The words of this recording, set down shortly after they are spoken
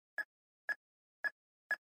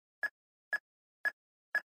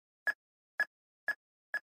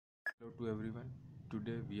Hello to everyone.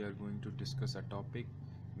 Today we are going to discuss a topic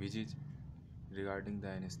which is regarding the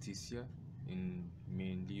anesthesia. In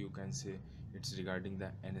mainly, you can say it's regarding the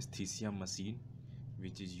anesthesia machine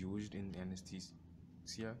which is used in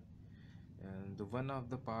anesthesia. And the one of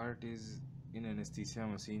the part is in anesthesia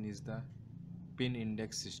machine is the pin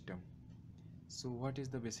index system. So what is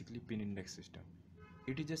the basically pin index system?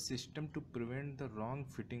 It is a system to prevent the wrong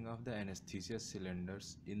fitting of the anesthesia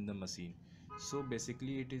cylinders in the machine. So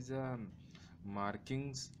basically it is a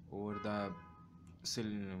markings over the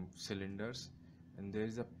cylinders, and there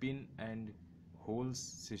is a pin and holes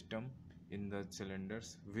system in the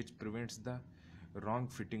cylinders which prevents the wrong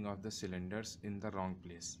fitting of the cylinders in the wrong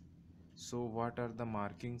place. So what are the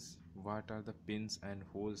markings, what are the pins and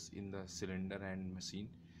holes in the cylinder and machine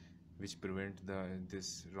which prevent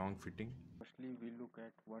this wrong fitting? Firstly, we look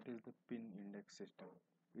at what is the pin index system.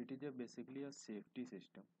 It is basically a safety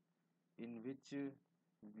system in which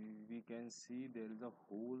we can see there is a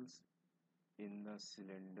holes in the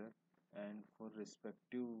cylinder, and for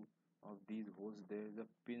respective of these holes there is a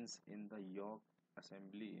pins in the yoke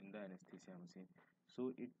assembly in the anesthesia machine.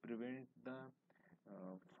 So it prevents the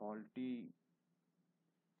faulty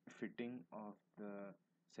fitting of the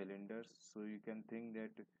cylinders. So you can think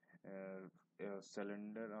that a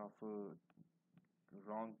cylinder of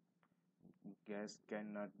wrong gas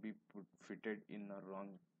cannot be fitted in a wrong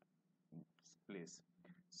place.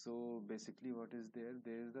 So basically what is there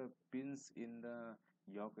is the pins in the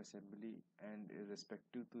yoke assembly, and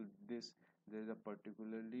respective to this there is a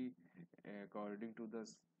particularly according to the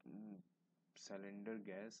cylinder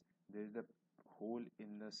gas, there is a hole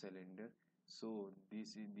in the cylinder. So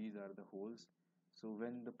these are the holes. So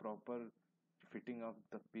when the proper fitting of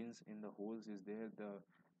the pins in the holes is there, the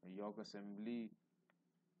yoke assembly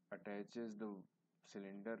attaches the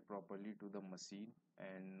cylinder properly to the machine,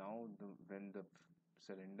 and now when the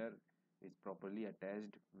cylinder is properly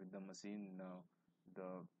attached with the machine, now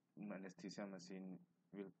the anesthesia machine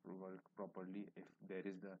will work properly. If there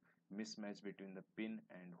is the mismatch between the pin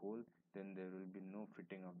and hole, then there will be no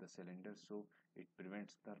fitting of the cylinder, so it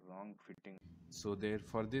prevents the wrong fitting. So there,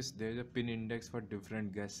 for this there is a pin index for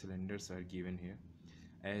different gas cylinders are given here.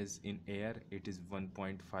 As in air it is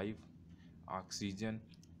 1.5, oxygen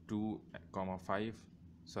 2,5.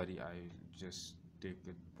 Sorry, I just take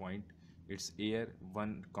the point. It's air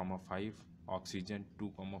 1,5, oxygen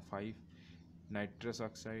 2,5, nitrous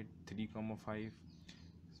oxide 3,5.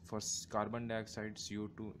 For carbon dioxide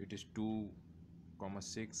CO2 it is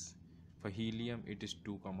 2,6. For helium it is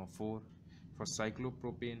 2,4. For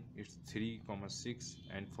cyclopropane it's 3,6,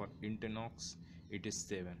 and for internox it is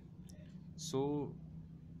 7. So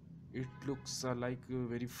it looks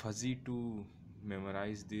very fuzzy to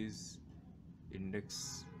memorize this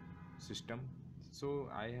index system. So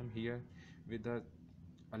I am here with a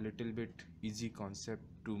little bit easy concept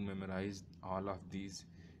to memorize all of these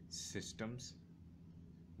systems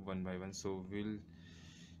one by one. So we'll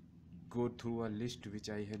go through a list which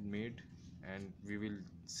I had made, and we will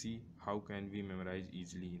see how can we memorize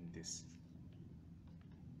easily in this.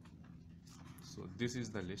 So this is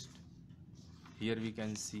the list. Here we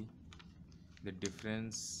can see the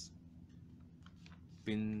difference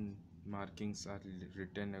pin markings are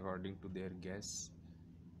written according to their gas.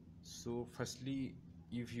 So firstly,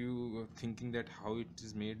 if you are thinking that how it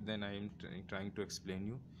is made, then I am trying to explain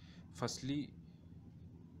you. Firstly,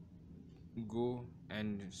 go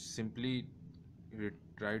and simply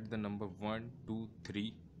write the number 1 2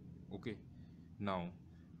 3. Okay, now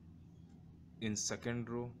in second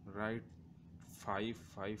row write 5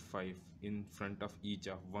 5 5 in front of each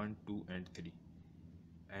of 1 2 and 3.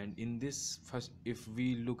 And in this first, if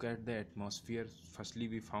we look at the atmosphere, firstly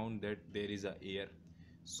we found that there is a air,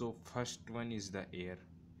 so first one is the air.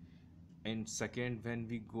 And second, when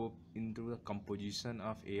we go into the composition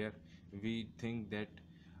of air, we think that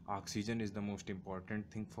oxygen is the most important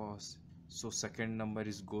thing for us, so second number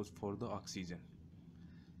is goes for the oxygen.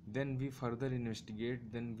 Then we further investigate,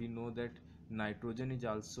 then we know that nitrogen is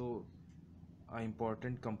also an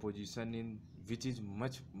important composition in which is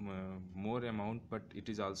much more amount, but it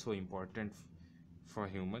is also important for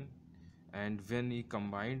human. And when we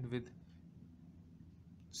combined with,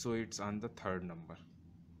 so it's on the third number,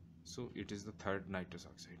 so it is the third nitrous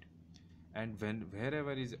oxide. And when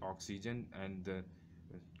wherever is oxygen, and the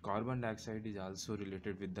carbon dioxide is also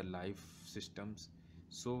related with the life systems.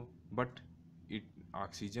 So but it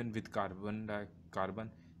oxygen with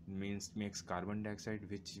carbon means makes carbon dioxide,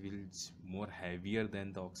 which will more heavier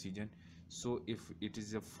than the oxygen. So if it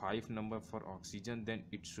is a 5 number for oxygen, then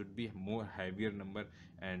it should be more heavier number,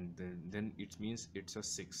 and then it means it's a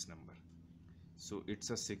 6 number. So it's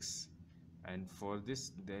a 6. and for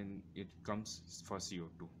this then it comes for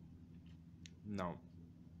CO2. Now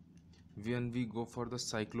when we go for the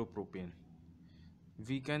cyclopropane,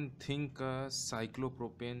 we can think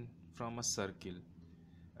cyclopropane from a circle.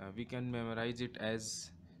 We can memorize it as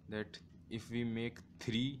that if we make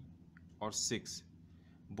 3 or 6,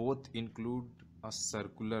 both include a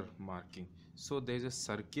circular marking. So there is a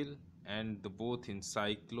circle, and the both in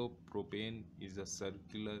cyclopropane is a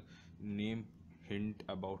circular name, hint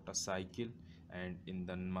about a cycle, and in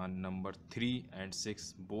the number 3 and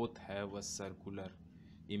 6 both have a circular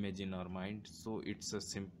image in our mind. So it's a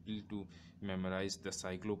simple to memorize. The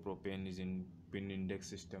cyclopropane is in pin index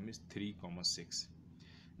system is 3 comma 6.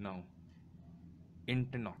 Now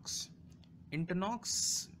internox,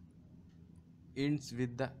 internox ends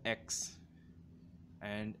with the x,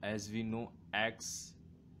 and as we know x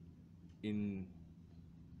in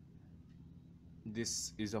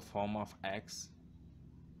this is a form of axe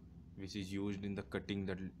which is used in the cutting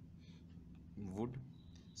the wood.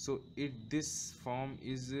 So it this form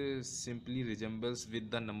is simply resembles with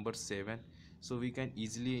the number 7, so we can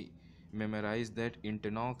easily memorize that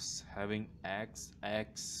internox having axe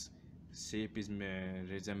shape is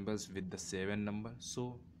resembles with the 7 number,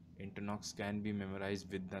 so internox can be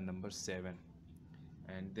memorized with the number 7.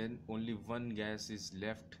 And then only one gas is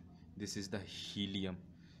left, this is the helium.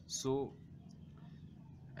 So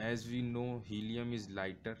as we know helium is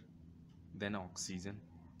lighter than oxygen,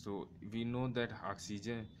 so we know that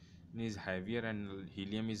oxygen is heavier and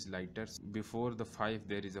helium is lighter. Before the 5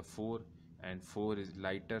 there is a 4, and 4 is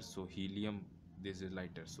lighter, so helium this is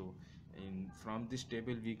lighter. So in from this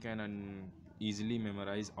table we can easily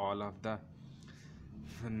memorize all of the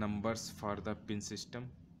numbers for the pin system.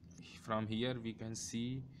 From here we can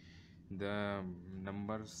see the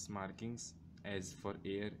numbers markings. As for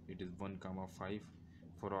air it is 1 comma 5,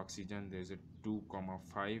 for oxygen there is a 2 comma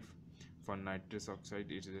 5, for nitrous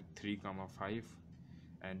oxide it is a 3 comma 5,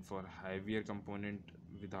 and for heavier component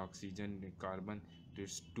with oxygen carbon it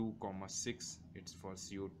is 2 comma 6, it's for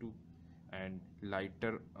CO2. And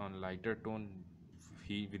lighter on lighter tone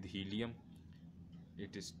with helium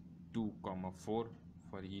it is 2 comma 4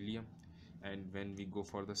 for helium. And when we go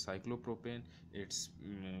for the cyclopropane, it's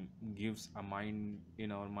gives a mind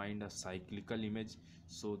in our mind a cyclical image.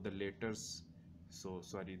 So the letters, so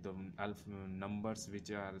sorry, the numbers which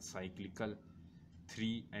are cyclical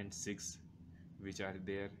 3 and 6 which are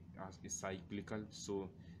there is cyclical. So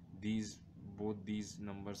these both these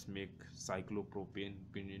numbers make cyclopropane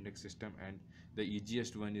pin index system. And the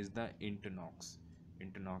easiest one is the internox.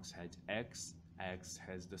 Internox has x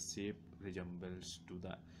has the shape resembles to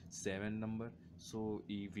the 7 number, so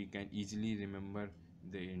we can easily remember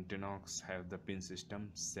the internox have the pin system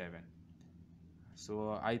 7.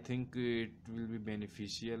 So I think it will be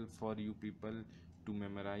beneficial for you people to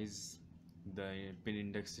memorize the pin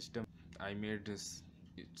index system. I made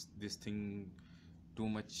this thing too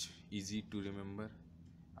much easy to remember.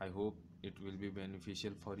 I hope it will be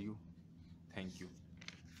beneficial for you. Thank you.